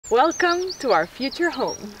Welcome to our future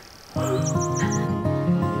home.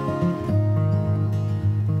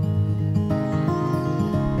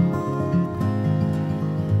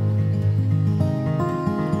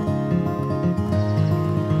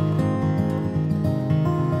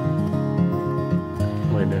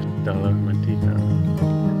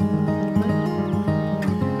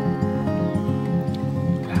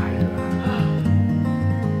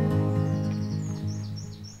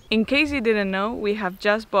 In case you didn't know, we have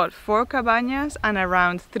just bought 4 cabañas and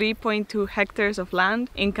around 3.2 hectares of land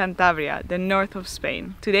in Cantabria, the north of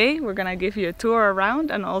Spain. Today we're gonna give you a tour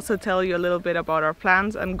around and also tell you a little bit about our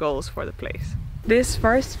plans and goals for the place. This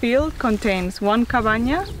first field contains 1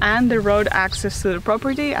 cabaña and the road access to the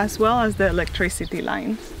property as well as the electricity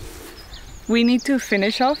lines. We need to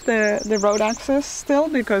finish off the road access still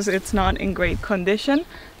because it's not in great condition,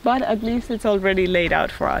 but at least it's already laid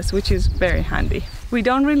out for us, which is very handy. We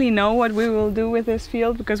don't really know what we will do with this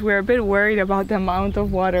field because we're a bit worried about the amount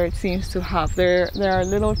of water it seems to have. There are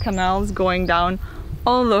little canals going down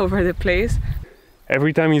all over the place.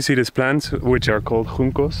 Every time you see these plants, which are called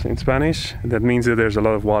juncos in Spanish, that means that there's a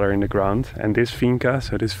lot of water in the ground. And this finca,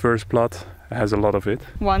 so this first plot, has a lot of it.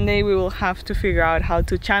 One day we will have to figure out how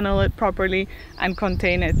to channel it properly and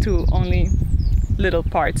contain it to only little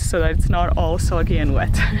parts so that it's not all soggy and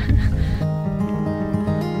wet.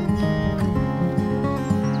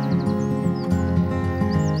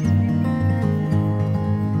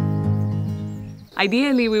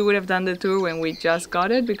 Ideally, we would have done the tour when we just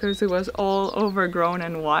got it because it was all overgrown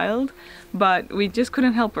and wild, but we just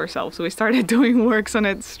couldn't help ourselves. So we started doing works on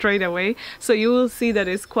it straight away. So you will see that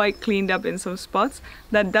it's quite cleaned up in some spots.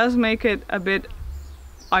 That does make it a bit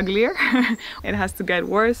uglier. It has to get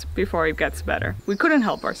worse before it gets better. We couldn't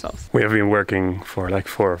help ourselves. We have been working for like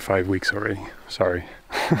 4 or 5 weeks already. Sorry.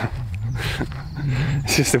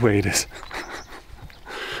 It's just the way it is.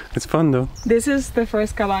 It's fun though. This is the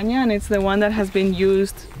first cabaña and it's the one that has been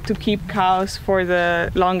used to keep cows for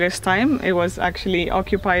the longest time. It was actually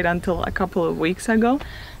occupied until a couple of weeks ago.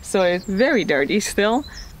 So it's very dirty still.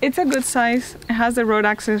 It's a good size. It has the road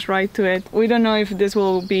access right to it. We don't know if this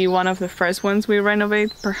will be one of the first ones we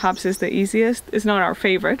renovate. Perhaps it's the easiest. It's not our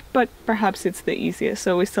favorite, but perhaps it's the easiest.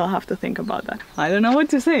 So we still have to think about that. I don't know what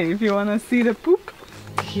to say. If you want to see the poop,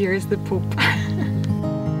 here's the poop.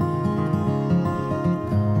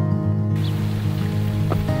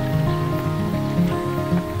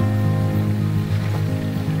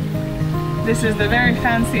 This is the very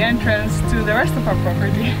fancy entrance to the rest of our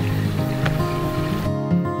property.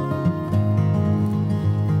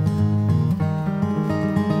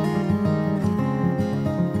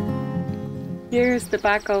 Here's the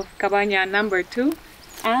back of cabaña number 2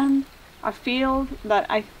 and a field that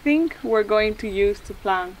I think we're going to use to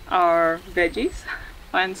plant our veggies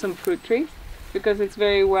and some fruit trees because it's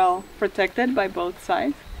very well protected by both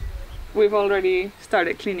sides. We've already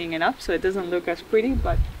started cleaning it up so it doesn't look as pretty,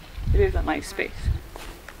 but it is a nice space.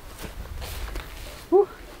 Whew,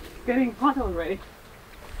 it's getting hot already.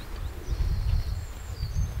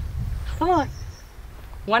 Come on!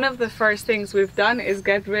 One of the first things we've done is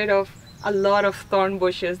get rid of a lot of thorn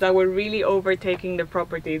bushes that were really overtaking the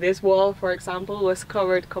property. This wall, for example, was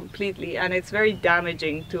covered completely and it's very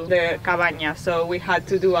damaging to the cabaña. So we had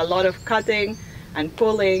to do a lot of cutting and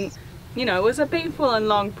pulling. You know, it was a painful and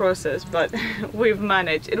long process, but we've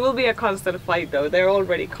managed. It will be a constant fight though. They're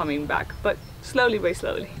already coming back, but slowly by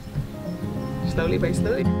slowly. Slowly by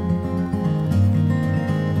slowly.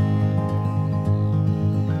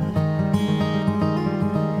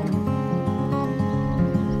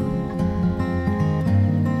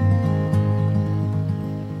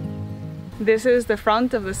 This is the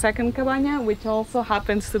front of the second cabaña, which also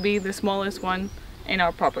happens to be the smallest one in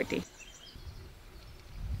our property.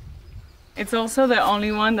 It's also the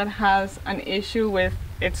only one that has an issue with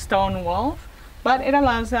its stone walls, but it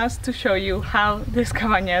allows us to show you how these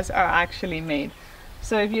cabañas are actually made.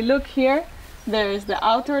 So if you look here, there is the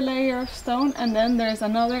outer layer of stone and then there's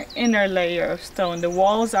another inner layer of stone. The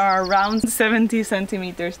walls are around 70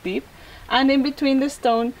 centimeters deep and in between the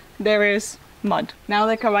stone there is mud. Now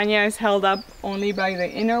the cabaña is held up only by the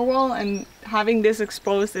inner wall and having this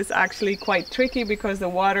exposed is actually quite tricky because the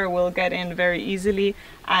water will get in very easily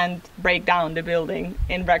and break down the building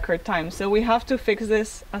in record time. So we have to fix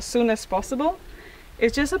this as soon as possible.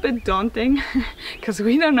 It's just a bit daunting because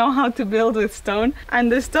we don't know how to build with stone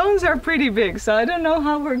and the stones are pretty big, so I don't know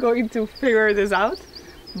how we're going to figure this out,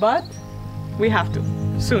 but we have to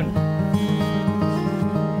soon.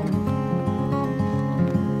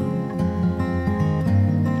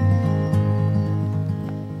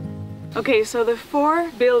 Okay, so the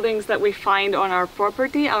 4 buildings that we find on our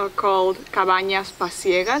property are called cabañas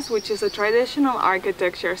pasiegas, which is a traditional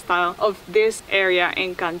architecture style of this area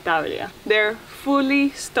in Cantabria. They're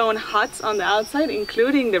fully stone huts on the outside,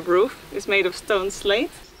 including the roof is made of stone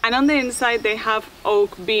slate. And on the inside they have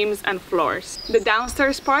oak beams and floors. The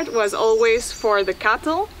downstairs part was always for the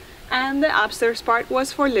cattle and the upstairs part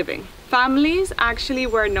was for living. Families actually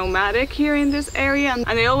were nomadic here in this area,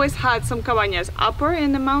 and they always had some cabañas upper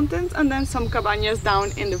in the mountains and then some cabañas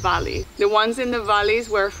down in the valley. The ones in the valleys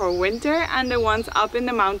were for winter and the ones up in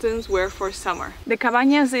the mountains were for summer. The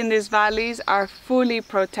cabañas in these valleys are fully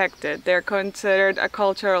protected. They're considered a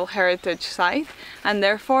cultural heritage site, and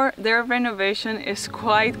therefore their renovation is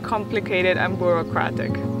quite complicated and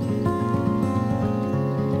bureaucratic.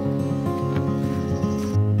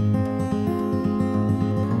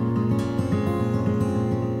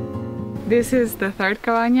 This is the 3rd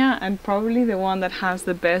cabaña and probably the one that has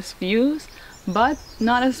the best views, but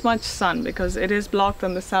not as much sun because it is blocked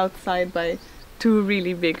on the south side by 2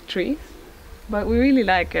 really big trees. But we really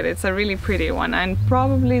like it. It's a really pretty one and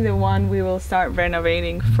probably the one we will start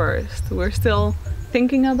renovating first. We're still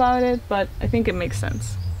thinking about it, but I think it makes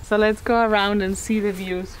sense. So let's go around and see the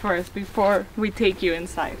views first before we take you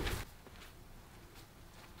inside.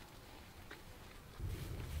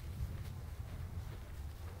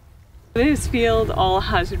 This field all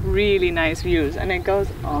has really nice views and it goes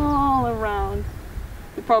all around.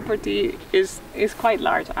 The property is quite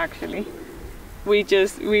large actually. We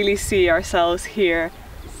just really see ourselves here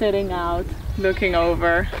sitting out, looking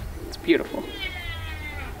over. It's beautiful.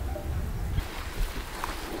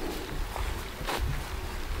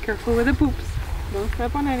 Careful with the poops. Don't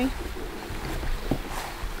step on any.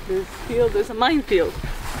 This field is a minefield.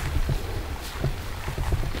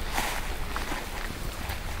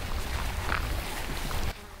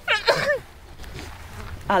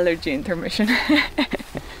 Allergy intermission.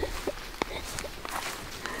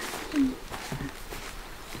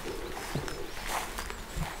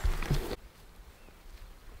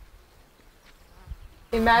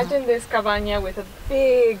 Imagine this cabaña with a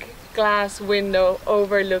big glass window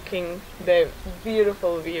overlooking the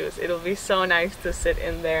beautiful views. It'll be so nice to sit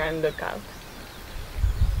in there and look out.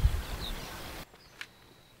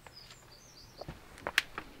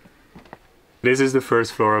 This is the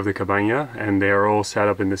 1st floor of the cabaña and they are all set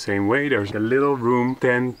up in the same way. There's a little room,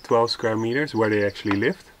 10-12 square meters, where they actually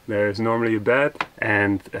lived. There's normally a bed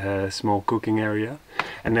and a small cooking area.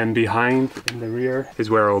 And then behind, in the rear, is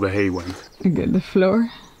where all the hay went. Look at the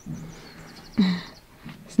floor.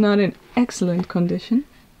 It's not in excellent condition.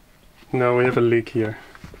 No, we have a leak here,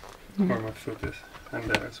 where my foot is, and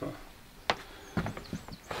there as well.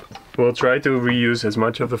 We'll try to reuse as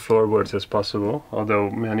much of the floorboards as possible, although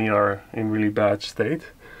many are in really bad state.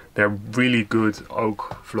 They're really good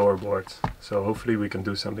oak floorboards, so hopefully we can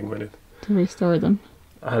do something with it. To restore them.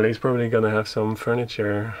 Ali's probably gonna have some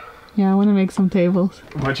furniture. Yeah, I want to make some tables.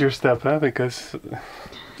 Watch your step, huh? Because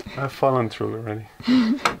I've fallen through already.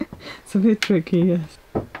 It's a bit tricky, yes.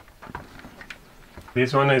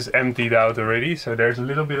 This one is emptied out already, so there's a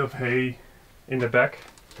little bit of hay in the back.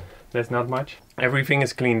 There's not much. Everything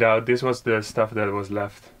is cleaned out. This was the stuff that was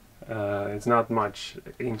left. It's not much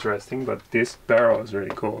interesting, but this barrel is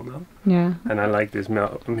really cool, no? Yeah. And I like this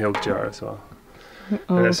milk jar as well.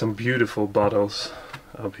 Oh. There's some beautiful bottles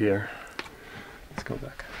up here. Let's go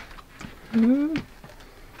back.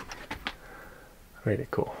 Really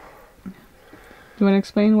cool. Do you want to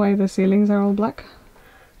explain why the ceilings are all black?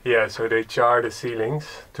 Yeah, so they char the ceilings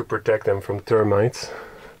to protect them from termites.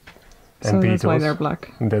 And so beetles. That's why they're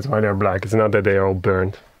black. That's why they're black. It's not that they are all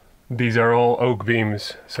burned. These are all oak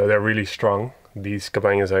beams, so they're really strong. These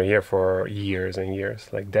cabañas are here for years and years,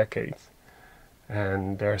 like decades.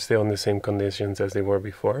 And they're still in the same conditions as they were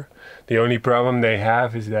before. The only problem they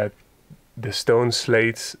have is that the stone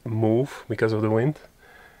slates move because of the wind.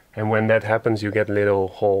 And when that happens, you get little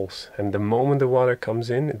holes. And the moment the water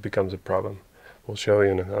comes in, it becomes a problem. We'll show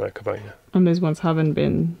you in another cabaña. And these ones haven't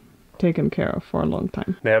been taken care of for a long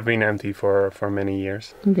time. They have been empty for many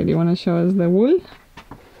years. Okay, do you want to show us the wool?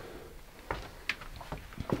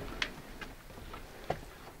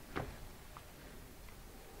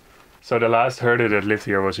 So the last herder that lived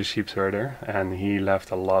here was a sheep herder, and he left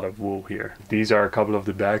a lot of wool here. These are a couple of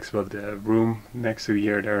the bags, but the room next to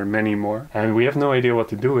here, there are many more. And we have no idea what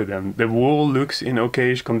to do with them. The wool looks in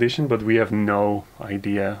okayish condition, but we have no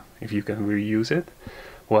idea if you can reuse it.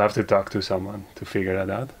 We'll have to talk to someone to figure that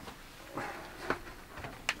out.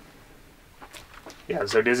 Yeah,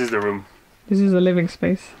 so this is the room. This is the living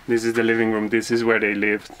space. This is the living room. This is where they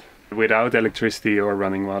lived without electricity or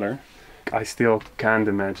running water. I still can't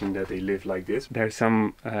imagine that they live like this. There's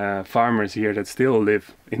some farmers here that still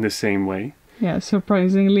live in the same way. Yeah,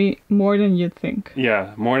 surprisingly more than you'd think.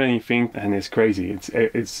 Yeah, more than you think, and it's crazy.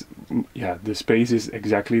 It's yeah, the space is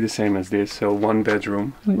exactly the same as this. So 1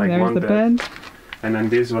 bedroom, like there's one the bed. And then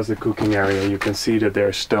this was the cooking area. You can see that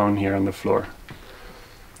there's stone here on the floor.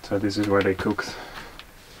 So this is where they cooked.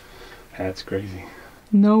 That's crazy.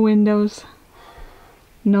 No windows,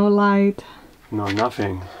 no light. No,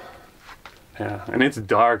 nothing. Yeah, and it's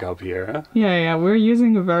dark up here, huh? Yeah, we're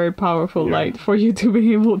using a very powerful light for you to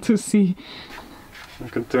be able to see. I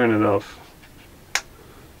can turn it off.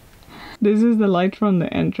 This is the light from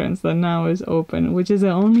the entrance that now is open, which is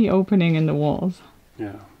the only opening in the walls.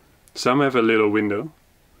 Yeah. Some have a little window,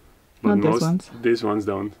 but these ones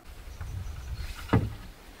don't.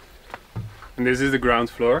 And this is the ground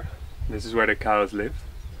floor. This is where the cows live.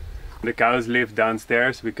 The cows live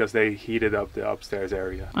downstairs because they heated up the upstairs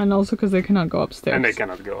area. And also because they cannot go upstairs. And they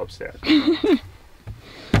cannot go upstairs.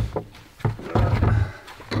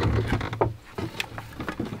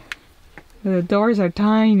 The doors are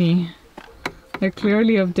tiny. They're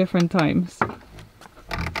clearly of different times. Okay.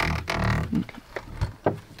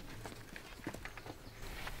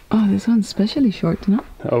 Oh, this one's especially short, no?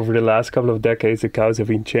 Over the last couple of decades, the cows have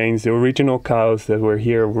been changed. The original cows that were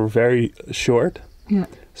here were very short. Yeah.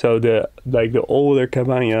 So the older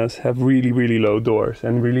cabañas have really low doors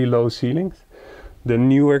and really low ceilings. The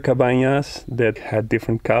newer cabañas that had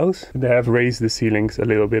different cows, they have raised the ceilings a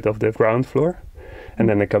little bit of the ground floor, and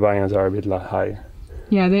then the cabañas are a bit higher.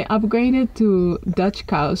 Yeah, they upgraded to Dutch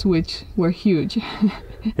cows, which were huge.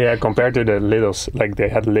 Yeah, compared to the littles, like they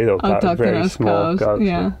had little cows, very small cows.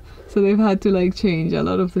 Yeah, so they've had to like change a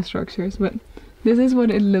lot of the structures, but this is what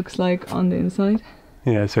it looks like on the inside.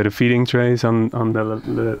 Yeah, so the feeding trays on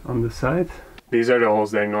the side. These are the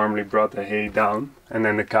holes they normally brought the hay down, and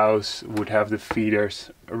then the cows would have the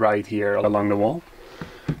feeders right here along the wall,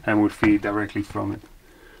 and would feed directly from it.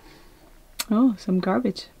 Oh, some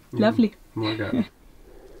garbage. Yeah, lovely. More garbage.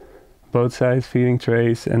 Both sides feeding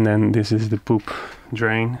trays, and then this is the poop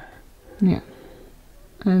drain. Yeah.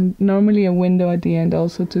 And normally a window at the end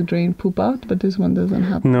also to drain poop out, but this one doesn't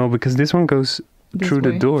have. No, because this one goes through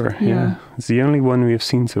the door. Yeah. It's the only one we have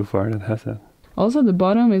seen so far that has that. Also, the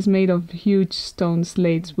bottom is made of huge stone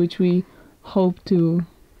slates, which we hope to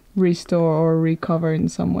restore or recover in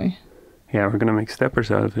some way. Yeah, we're gonna make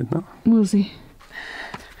steppers out of it, no? We'll see.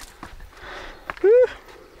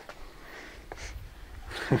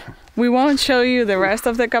 We won't show you the rest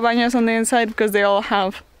of the cabañas on the inside because they all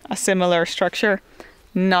have a similar structure.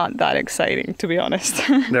 Not that exciting, to be honest.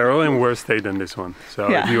 They're all in worse state than this one. So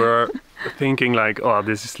if you are thinking like, oh,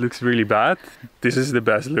 this looks really bad, this is the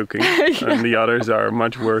best looking. And the others are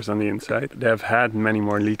much worse on the inside. They have had many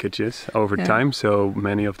more leakages over time, so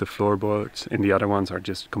many of the floorboards in the other ones are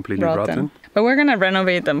just completely rotten. But we're gonna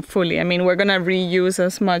renovate them fully. I mean, we're gonna reuse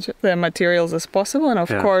as much the materials as possible, and of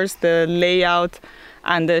course the layout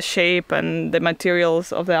and the shape and the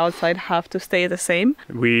materials of the outside have to stay the same.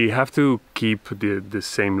 We have to keep the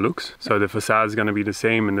same looks. So the facade is going to be the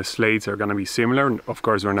same and the slates are going to be similar. Of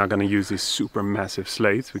course, we're not going to use these super massive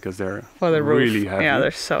slates because they're really heavy. Yeah, they're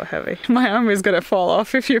so heavy. My arm is going to fall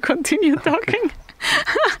off if you continue talking.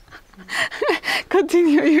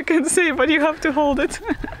 Continue, you can see, but you have to hold it.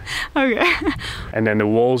 Okay. And then the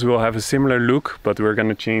walls will have a similar look, but we're going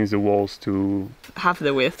to change the walls to half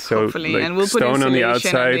the width, hopefully, like and we'll put stone on the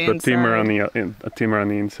outside, but timber on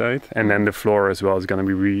the inside, and then the floor as well is going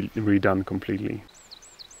to be redone completely.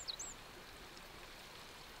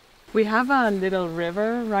 We have a little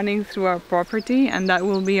river running through our property, and that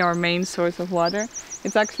will be our main source of water.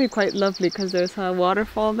 It's actually quite lovely because there's a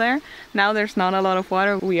waterfall there. Now there's not a lot of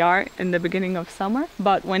water. We are in the beginning of summer,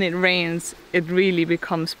 but when it rains, it really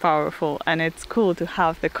becomes powerful, and it's cool to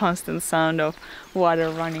have the constant sound of water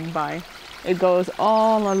running by. It goes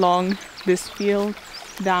all along this field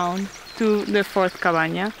down to the fourth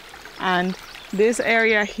cabaña, and this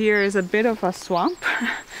area here is a bit of a swamp,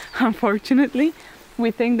 unfortunately. We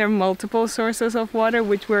think there are multiple sources of water,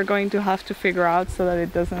 which we're going to have to figure out so that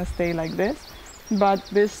it doesn't stay like this. But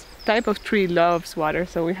this type of tree loves water,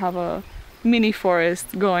 so we have a mini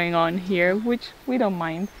forest going on here, which we don't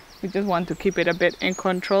mind. We just want to keep it a bit in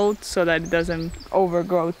control so that it doesn't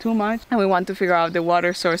overgrow too much. And we want to figure out the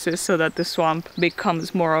water sources so that the swamp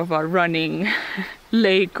becomes more of a running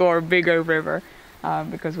lake or bigger river,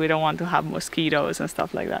 because we don't want to have mosquitoes and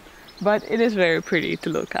stuff like that. But it is very pretty to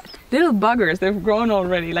look at. Little buggers, they've grown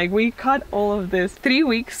already. Like, we cut all of this 3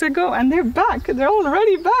 weeks ago and they're back. They're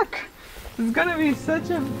already back. It's gonna be such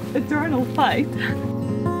an eternal fight.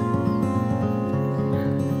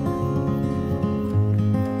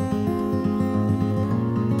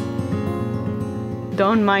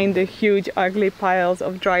 don't mind the huge ugly piles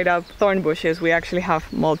of dried up thorn bushes. We actually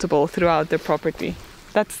have multiple throughout the property.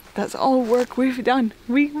 That's all work we've done.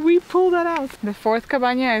 We pulled that out. The fourth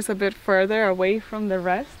cabaña is a bit further away from the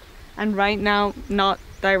rest, and right now not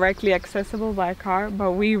directly accessible by car,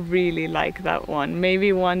 but we really like that one.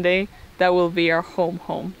 Maybe one day that will be our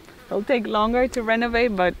home. It'll take longer to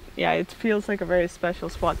renovate, but yeah, it feels like a very special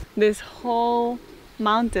spot. This whole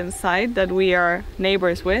mountainside that we are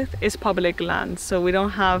neighbors with is public land, so we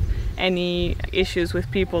don't have any issues with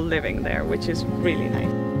people living there, which is really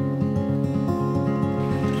nice.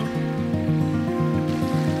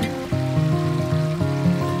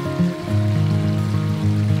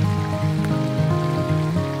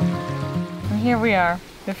 Here we are,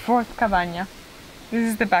 the fourth cabaña. This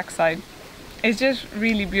is the backside. It's just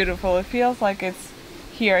really beautiful. It feels like it's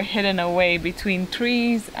here hidden away between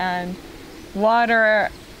trees and water,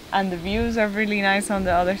 and the views are really nice on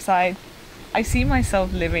the other side. I see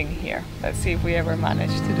myself living here. Let's see if we ever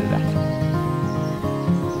manage to do that.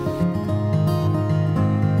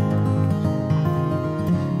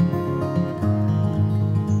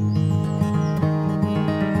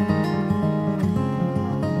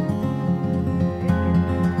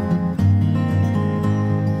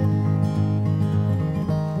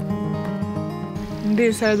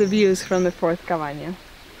 These are the views from the fourth cabaña.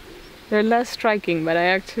 They're less striking, but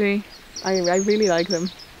I really like them.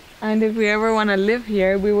 And if we ever want to live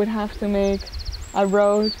here, we would have to make a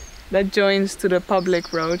road that joins to the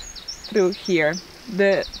public road through here.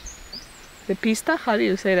 The pista, how do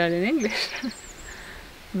you say that in English?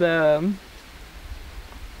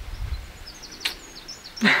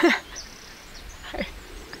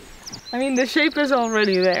 I mean, the shape is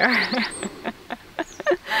already there.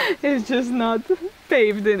 It's just not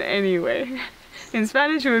paved in any way. In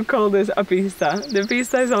Spanish we would call this a pista. The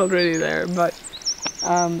pista is already there, but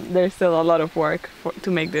there's still a lot of work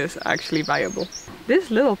to make this actually viable.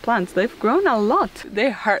 These little plants, they've grown a lot. They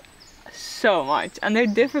hurt so much and they're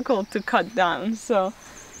difficult to cut down, so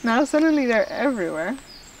now suddenly they're everywhere.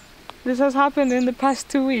 This has happened in the past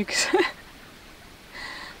 2 weeks.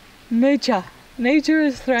 Nature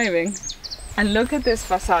is thriving. And look at this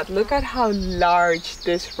facade, look at how large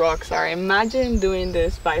these rocks are. Imagine doing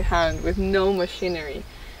this by hand with no machinery.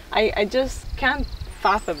 I just can't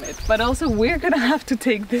fathom it. But also we're gonna have to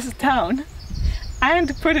take this down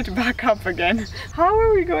and put it back up again. How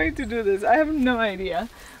are we going to do this? I have no idea.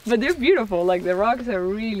 But they're beautiful, like the rocks are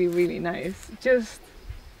really, really nice. Just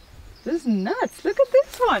nuts. Look at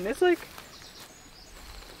this one, it's like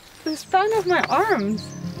the span of my arms.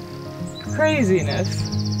 Craziness.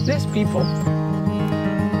 These people.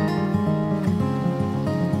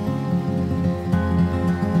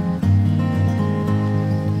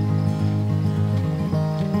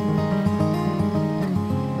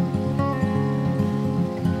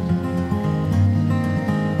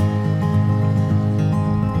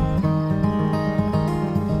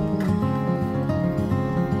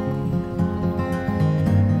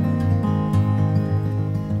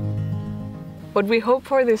 What we hope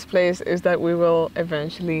for this place is that we will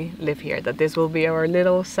eventually live here, that this will be our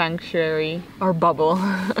little sanctuary, our bubble,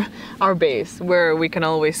 our base, where we can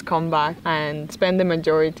always come back and spend the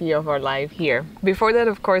majority of our life here. Before that,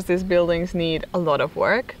 of course, these buildings need a lot of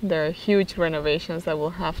work. There are huge renovations that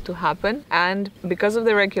will have to happen. And because of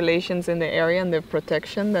the regulations in the area and the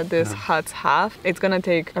protection that these huts have, it's gonna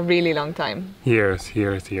take a really long time. Years.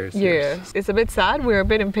 It's a bit sad, we're a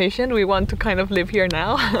bit impatient. We want to kind of live here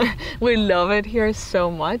now. We love it here so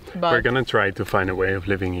much, but we're gonna try to find a way of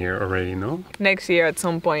living here already, no? Next year at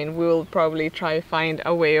some point we will probably try to find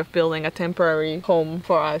a way of building a temporary home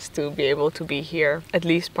for us to be able to be here at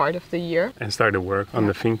least part of the year. And start to work on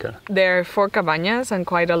the finca. There are 4 cabañas and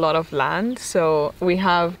quite a lot of land, so we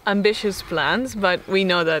have ambitious plans, but we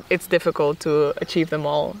know that it's difficult to achieve them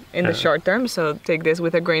all in the short term, so take this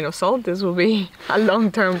with a grain of salt. This will be a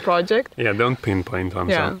long-term project. Yeah, don't pinpoint on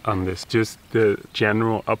this. Just the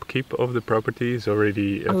general upkeep of the property is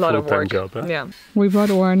already a full-time job. Huh? Yeah. We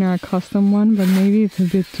bought Warner a custom one, but maybe it's a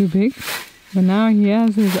bit too big. But now he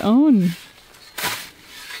has his own.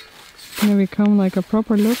 He's gonna become like a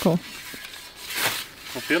proper local.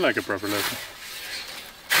 I feel like a proper local.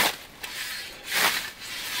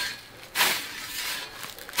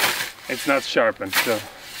 It's not sharpened, so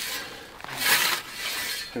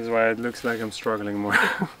That's why it looks like I'm struggling more.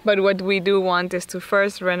 But what we do want is to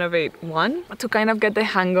first renovate one, to kind of get the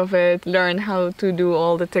hang of it, learn how to do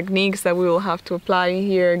all the techniques that we will have to apply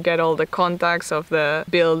here, get all the contacts of the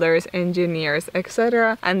builders, engineers,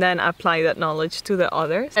 etc., and then apply that knowledge to the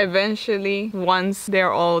others. Eventually, once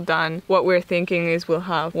they're all done, what we're thinking is we'll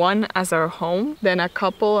have one as our home, then a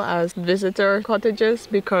couple as visitor cottages,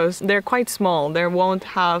 because they're quite small. They won't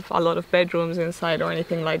have a lot of bedrooms inside or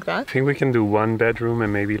anything like that. I think we can do 1 bedroom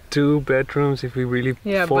and maybe 2 bedrooms if we really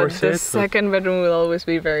force it. The second bedroom will always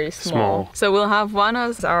be very small. So we'll have one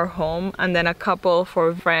as our home and then a couple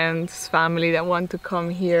for friends, family that want to come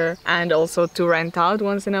here, and also to rent out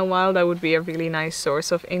once in a while. That would be a really nice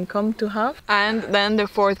source of income to have. And then the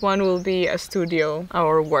fourth one will be a studio,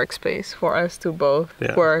 our workspace for us to both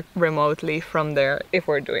work remotely from there if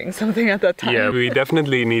we're doing something at that time. Yeah, we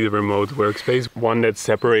definitely need a remote workspace, one that's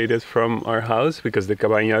separated from our house, because the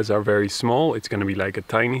cabañas are very small. It's going to be like a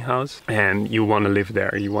tiny house and you want to live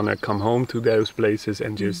there. You want to come home to those places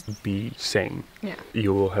and just be sane. Yeah.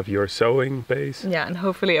 You will have your sewing space. Yeah, and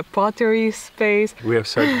hopefully a pottery space. We have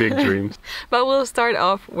such big dreams. But we'll start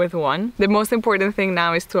off with one. The most important thing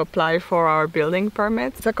now is to apply for our building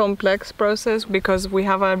permit. It's a complex process because we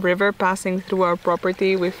have a river passing through our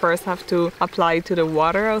property. We first have to apply to the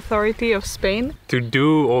Water Authority of Spain. To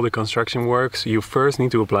do all the construction works, you first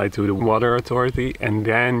need to apply to the Water Authority and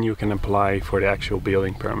then you can apply for the actual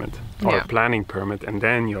building permit. Or planning permit, and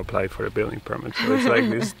then you apply for the building permit. So it's like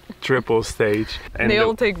this triple stage. And they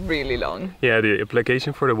all take really long. Yeah, the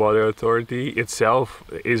application for the Water Authority itself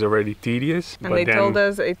is already tedious. And they told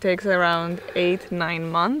us it takes around 8-9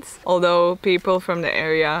 months. Although people from the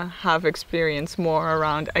area have experienced more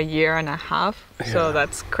around a year and a half. Yeah. So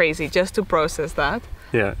that's crazy just to process that.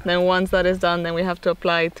 Yeah. Then once that is done, then we have to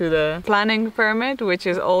apply to the planning permit, which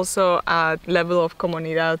is also at level of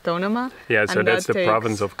Comunidad Autónoma. Yeah, so that's the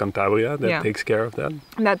province of Cantabria that takes care of that.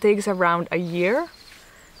 That takes around a year.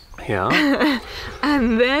 Yeah.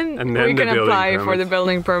 and then we can apply for the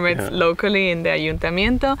building permits locally in the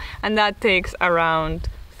ayuntamiento, and that takes around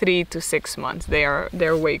 3 to 6 months.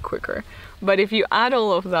 They're way quicker. But if you add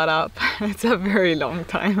all of that up, it's a very long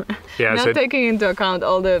time. Yeah, not taking into account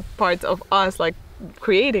all the parts of us, like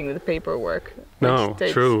creating the paperwork. No,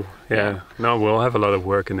 true. Yeah. No, we'll have a lot of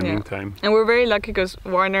work in the meantime. And we're very lucky because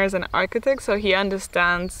Warner is an architect, so he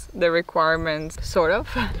understands the requirements, sort of.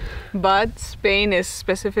 But Spain is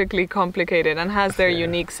specifically complicated and has their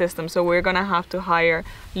unique system, so we're going to have to hire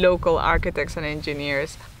local architects and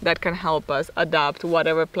engineers that can help us adapt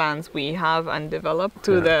whatever plans we have and develop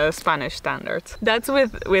to the Spanish standards. That's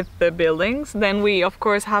with the buildings. Then we, of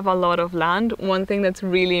course, have a lot of land. One thing that's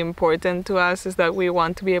really important to us is that we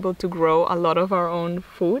want to be able to grow a lot of our own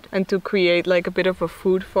food and to create like a bit of a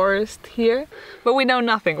food forest here. But we know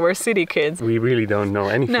nothing. We're city kids. We really don't know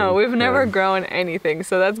anything. No, we've never grown anything.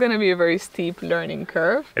 So that's going to be a very steep learning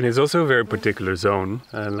curve. And it's also a very particular zone.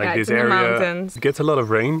 Like this area mountains. Gets a lot of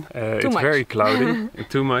rain. It's very cloudy.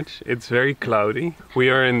 Too much. It's very cloudy. We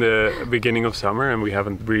are in the beginning of summer and we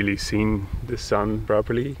haven't really seen the sun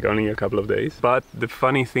properly. Only a couple of days. But the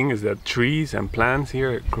funny thing is that trees and plants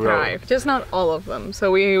here grow. Thrive. Just not all of them.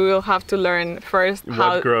 So we will have to learn first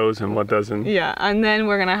what grows and what doesn't. Yeah, and then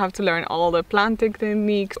we're gonna have to learn all the planting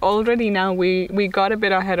techniques. Already now we got a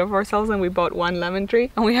bit ahead of ourselves and we bought one lemon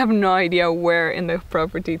tree and we have no idea where in the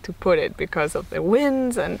property to put it because of the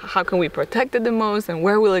winds and how can we protect it the most and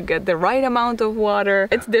where will it get the right amount of water.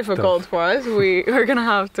 It's difficult for us. We're gonna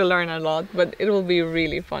have to learn a lot, but it will be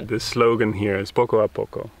really fun. The slogan here is poco a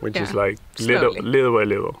poco, which is like little by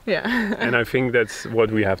little. Yeah. And I think that's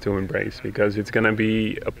what we have to embrace because it's gonna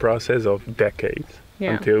be a process of decades.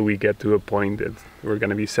 Until we get to a point that we're going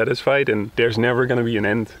to be satisfied and there's never going to be an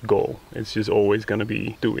end goal. It's just always going to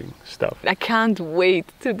be doing stuff. I can't wait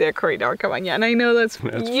to decorate our cabaña, and I know that's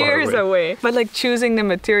years away. But like choosing the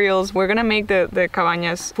materials, we're going to make the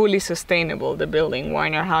cabañas fully sustainable, the building.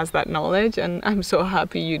 Warner has that knowledge and I'm so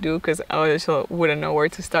happy you do because I also wouldn't know where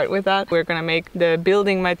to start with that. We're going to make the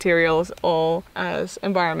building materials all as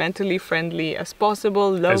environmentally friendly as possible,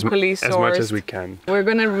 locally sourced. As much as we can. We're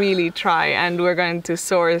going to really try, and we're going to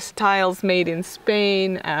source tiles made in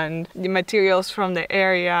Spain and the materials from the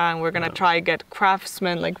area, and we're gonna try get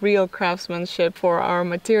craftsmen, like real craftsmanship for our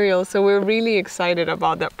materials. So we're really excited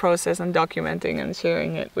about that process and documenting and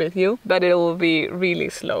sharing it with you. But it will be really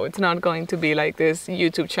slow. It's not going to be like this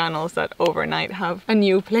YouTube channels that overnight have a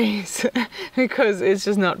new place because it's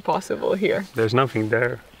just not possible here. There's nothing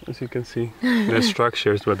there. as you can see. There's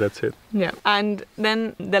structures, but that's it. Yeah, and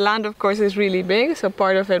then the land, of course, is really big, so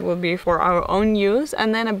part of it will be for our own use,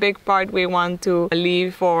 and then a big part we want to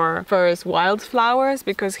leave for first wildflowers,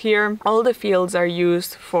 because here all the fields are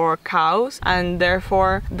used for cows, and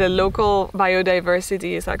therefore the local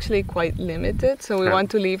biodiversity is actually quite limited. So we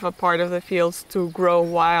want to leave a part of the fields to grow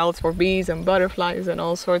wild for bees and butterflies and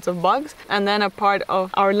all sorts of bugs, and then a part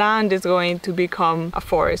of our land is going to become a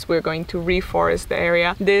forest. We're going to reforest the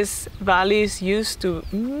area. These valleys used to,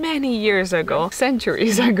 many years ago,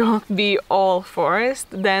 centuries ago, be all forest.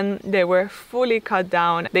 Then they were fully cut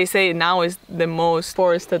down. They say now is the most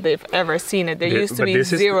forest that they've ever seen it. There used to be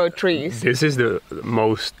zero trees. This is the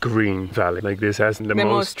most green valley. Like this has the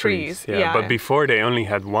most trees. Yeah. But before they only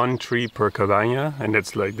had one tree per cabaña, and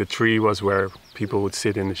that's like the tree was where people would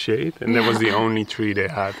sit in the shade, and that was the only tree they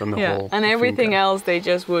had on the whole. And everything else they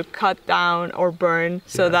just would cut down or burn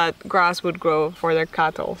so that grass would grow for their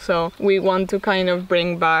cattle. So we want to kind of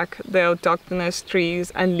bring back the autochthonous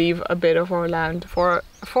trees and leave a bit of our land for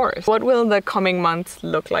a forest. What will the coming months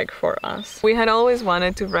look like for us? We had always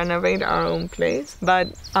wanted to renovate our own place, but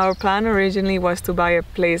our plan originally was to buy a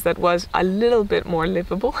place that was a little bit more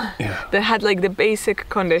livable, that had like the basic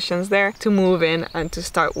conditions there to move in and to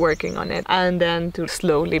start working on it, and then to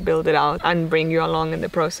slowly build it out and bring you along in the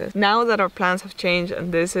process. Now that our plans have changed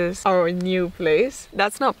and this is our new place,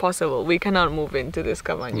 that's not possible. We cannot move into these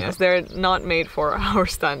cabañas. They're not made for our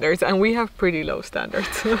standards, and we have pretty low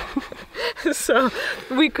standards. So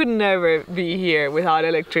we could never be here without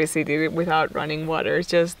electricity, without running water. It's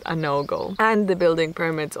just a no-go. And the building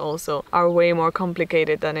permits also are way more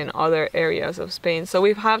complicated than in other areas of Spain. So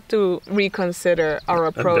we've had to reconsider our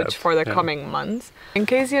approach for the coming months. In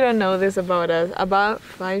case you don't know this about us, about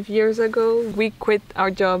 5 years ago, we quit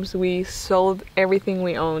our jobs, we sold everything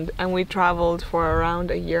we owned, and we traveled for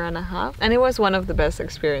around a year and a half. And it was one of the best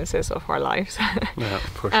experiences of our lives.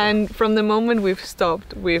 For sure. And from the moment we've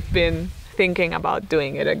stopped, we've been thinking about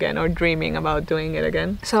doing it again, or dreaming about doing it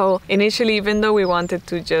again. So initially, even though we wanted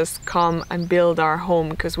to just come and build our home,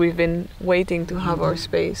 because we've been waiting to have our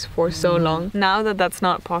space for so long, now that that's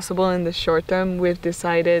not possible in the short term, we've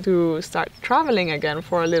decided to start traveling again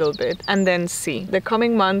for a little bit and then see. The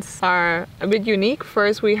coming months are a bit unique.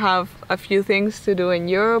 First, we have a few things to do in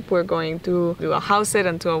Europe. We're going to do a house sit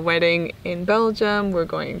and to a wedding in Belgium. We're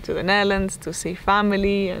going to the Netherlands to see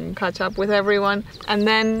family and catch up with everyone. And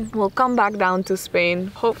then we'll come back down to Spain,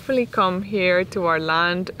 hopefully come here to our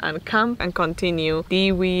land and camp and continue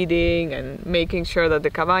de-weeding and making sure that the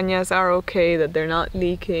cabañas are okay, that they're not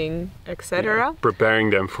leaking, etc.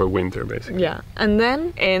 Preparing them for winter, basically. Yeah. And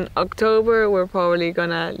then in October, we're probably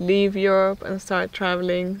gonna leave Europe and start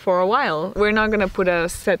traveling for a while. We're not gonna put a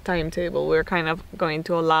set timetable. We're kind of going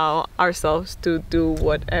to allow ourselves to do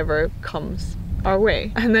whatever comes our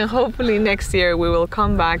way. And then hopefully next year we will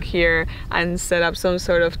come back here and set up some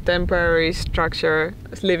sort of temporary structure,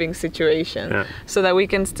 living situation, so that we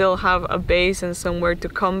can still have a base and somewhere to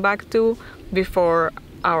come back to before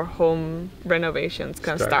our home renovations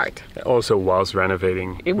can start. Also, whilst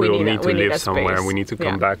renovating, we will need to live somewhere. Space. We need to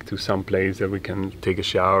come back to some place that we can take a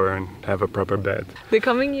shower and have a proper bed. The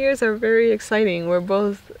coming years are very exciting. We're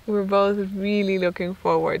both really looking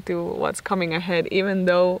forward to what's coming ahead, even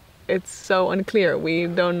though it's so unclear. We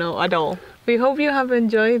don't know at all. We hope you have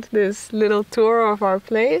enjoyed this little tour of our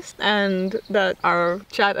place, and that our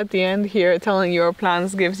chat at the end here telling your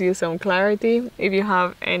plans gives you some clarity. If you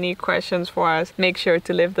have any questions for us, make sure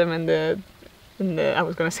to leave them in the I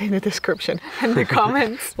was going to say in the description, in the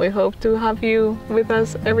comments. We hope to have you with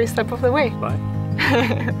us every step of the way. Bye.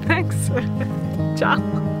 Thanks. Ciao.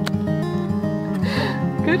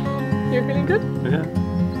 Good? You're feeling good?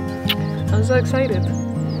 Yeah. I'm so excited.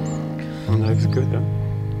 Life's good, huh?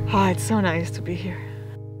 Oh, it's so nice to be here.